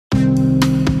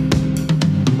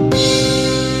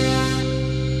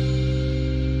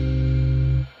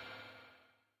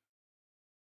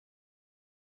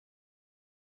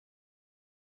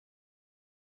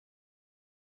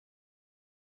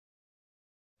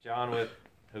John with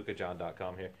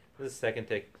HookahJohn.com here. This is the second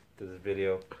take to this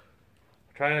video.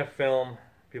 I'm trying to film.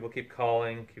 People keep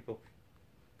calling.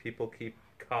 People keep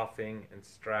coughing and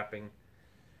strapping.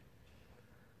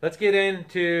 Let's get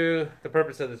into the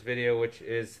purpose of this video, which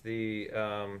is the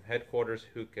Headquarters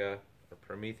Hookah or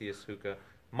Prometheus Hookah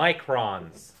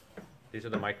Mikrons. These are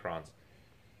the Mikrons.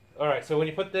 Alright, so when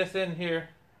you put this in here,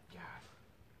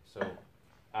 so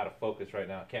out of focus right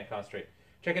now, can't concentrate.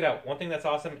 Check it out. One thing that's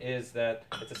awesome is that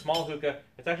it's a small hookah.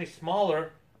 It's actually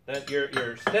smaller than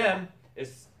your stem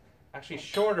is actually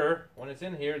shorter when it's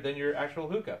in here than your actual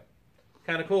hookah.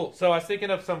 Kind of cool. So I was thinking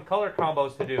of some color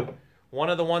combos to do. One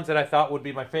of the ones that I thought would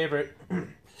be my favorite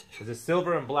is a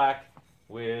silver and black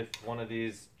with one of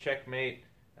these CzechMate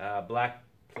black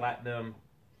platinum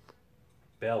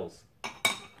bells.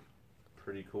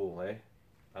 Pretty cool, eh?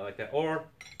 I like that. Or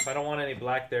if I don't want any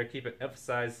black there, keep it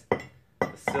emphasize the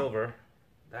silver.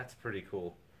 That's pretty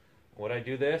cool. Would I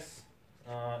do this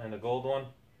and the gold one?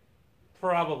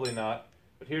 Probably not.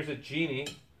 But here's a genie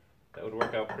that would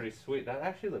work out pretty sweet. That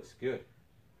actually looks good.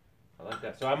 I like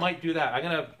that. So I might do that. I'm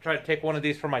going to try to take one of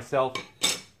these for myself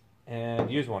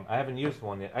and use one. I haven't used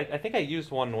one yet. I think I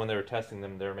used one when they were testing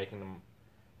them. They were making them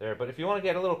there. But if you want to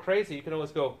get a little crazy, you can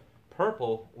always go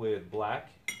purple with black,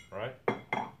 right? I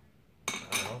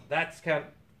don't know. That's kind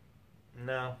of...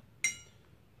 No.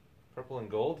 Purple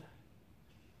and gold?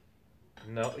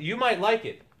 No. You might like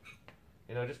it.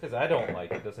 You know, just because I don't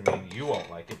like it doesn't mean you won't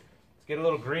like it. Let's get a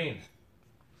little green.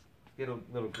 Get a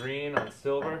little green on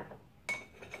silver.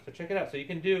 So check it out. So you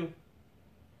can do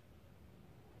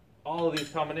all of these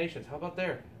combinations. How about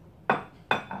there? Look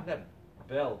at that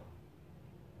bell.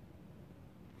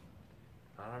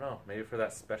 I don't know. Maybe for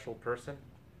that special person.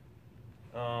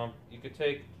 You could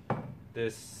take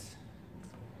this.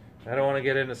 I don't want to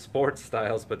get into sports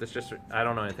styles, but this just, I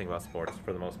don't know anything about sports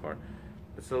for the most part.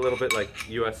 It's a little bit like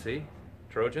UFC,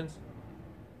 Trojans.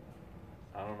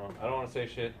 I don't know. I don't want to say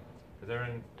shit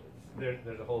because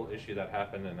there's a whole issue that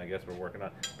happened, and I guess we're working on.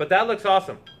 But that looks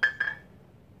awesome.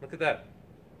 Look at that.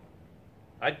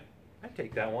 I'd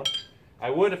take that one. I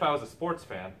would if I was a sports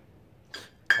fan.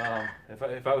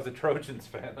 If I was a Trojans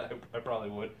fan, I probably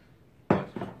would. But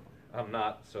I'm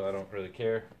not, so I don't really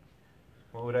care.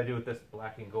 What would I do with this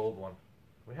black and gold one?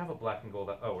 We have a black and gold.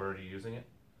 Oh, we're already using it.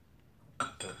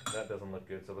 So that doesn't look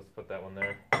good, so let's put that one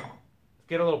there. Let's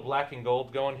get a little black and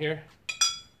gold going here.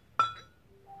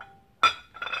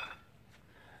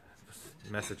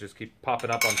 Messages keep popping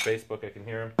up on Facebook. I can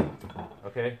hear them.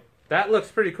 Okay. That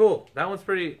looks pretty cool. That one's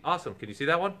pretty awesome. Can you see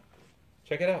that one?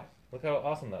 Check it out. Look how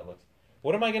awesome that looks.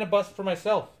 What am I going to bust for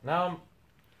myself? Now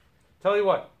tell you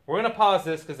what. We're going to pause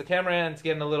this because the cameraman's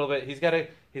getting a little bit... He's got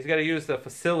to use the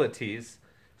facilities.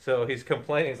 So he's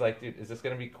complaining. He's like, dude, is this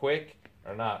going to be quick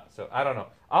or not? So I don't know.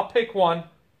 I'll pick one.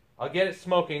 I'll get it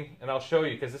smoking and I'll show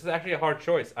you because this is actually a hard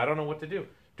choice. I don't know what to do.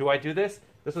 Do I do this?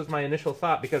 This was my initial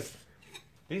thought because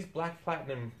these black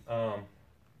platinum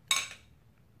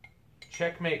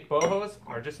CzechMate Bohos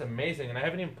are just amazing, and I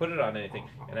haven't even put it on anything.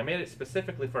 And I made it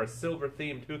specifically for a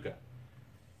silver-themed hookah.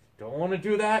 Don't want to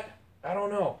do that? I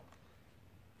don't know.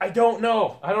 I don't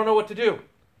know. I don't know what to do.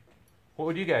 What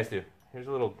would you guys do? Here's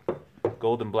a little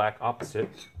gold and black opposite.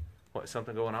 What, is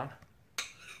something going on?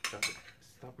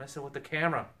 Stop messing with the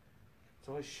camera. It's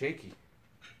always shaky.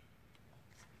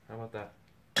 How about that?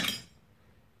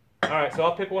 Alright, so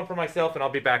I'll pick one for myself and I'll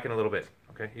be back in a little bit.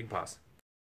 Okay, you can pause.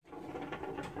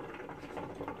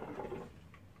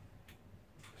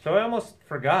 So I almost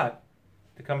forgot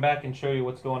to come back and show you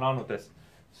what's going on with this.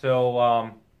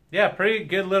 So, yeah, pretty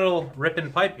good little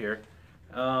ripping pipe here.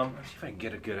 Let's see if I can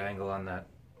get a good angle on that.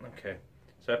 Okay.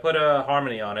 So I put a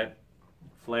harmony on it.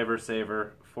 Flavor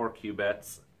Saver 4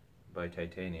 cubettes by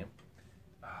Titanium.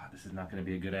 This is not going to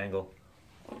be a good angle.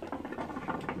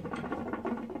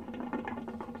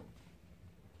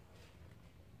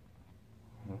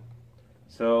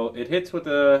 So it hits with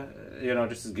a, you know,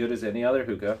 just as good as any other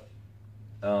hookah.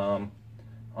 On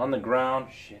the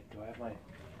ground, shit, do I have my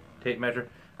tape measure?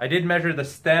 I did measure the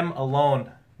stem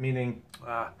alone, meaning,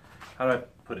 how do I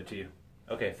put it to you?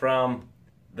 Okay, from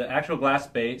the actual glass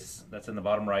base, that's in the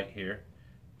bottom right here,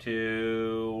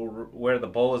 to where the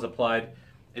bowl is applied,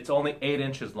 it's only 8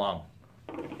 inches long.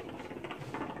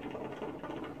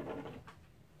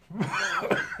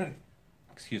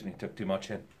 Excuse me, took too much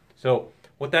in. So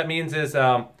what that means is,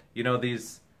 you know,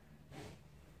 these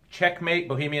CzechMate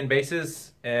Bohemian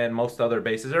bases and most other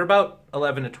bases are about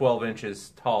 11 to 12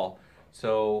 inches tall.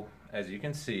 So as you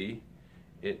can see,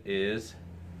 it is,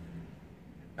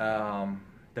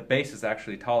 the base is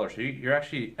actually taller. So you're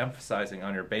actually emphasizing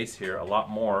on your base here a lot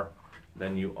more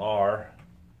than you are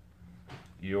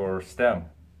your stem.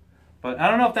 But I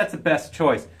don't know if that's the best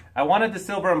choice. I wanted the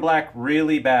silver and black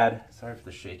really bad. Sorry for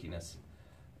the shakiness.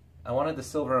 I wanted the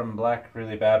silver and black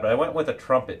really bad, but I went with a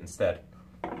trumpet instead.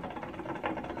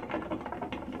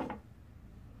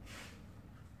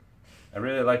 I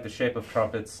really like the shape of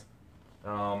trumpets.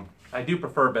 I do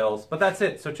prefer bells, but that's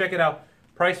it. So check it out.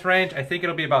 Price range, I think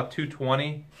it'll be about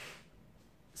 $220.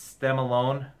 Stem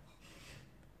alone.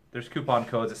 There's coupon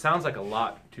codes. It sounds like a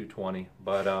lot, $220,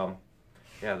 but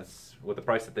yeah, that's with the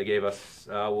price that they gave us.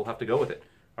 We'll have to go with it.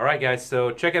 All right, guys.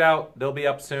 So check it out. They'll be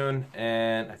up soon,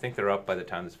 and I think they're up by the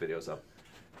time this video's up.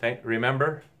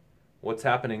 Remember what's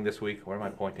happening this week. Where am I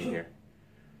pointing here?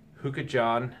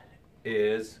 HookahJohn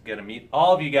is gonna meet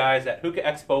all of you guys at Hookah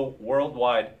Expo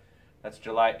Worldwide. That's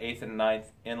July 8th and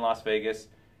 9th in Las Vegas.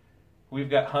 We've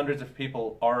got hundreds of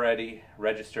people already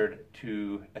registered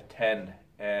to attend,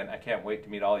 and I can't wait to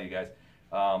meet all of you guys.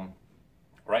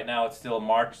 Right now it's still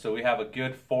March, so we have a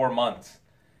good 4 months.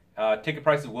 Ticket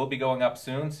prices will be going up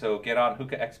soon, so get on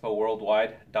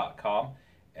HookahExpoWorldwide.com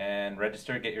and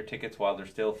register. Get your tickets while they're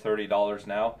still $30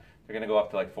 now. They're going to go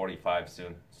up to like $45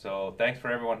 soon. So thanks for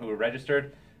everyone who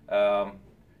registered.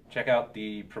 Check out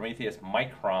the Prometheus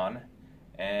MIKRON,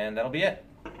 and that'll be it.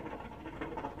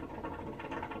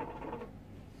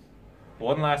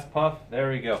 One last puff.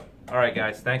 There we go. All right,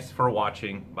 guys. Thanks for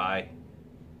watching. Bye.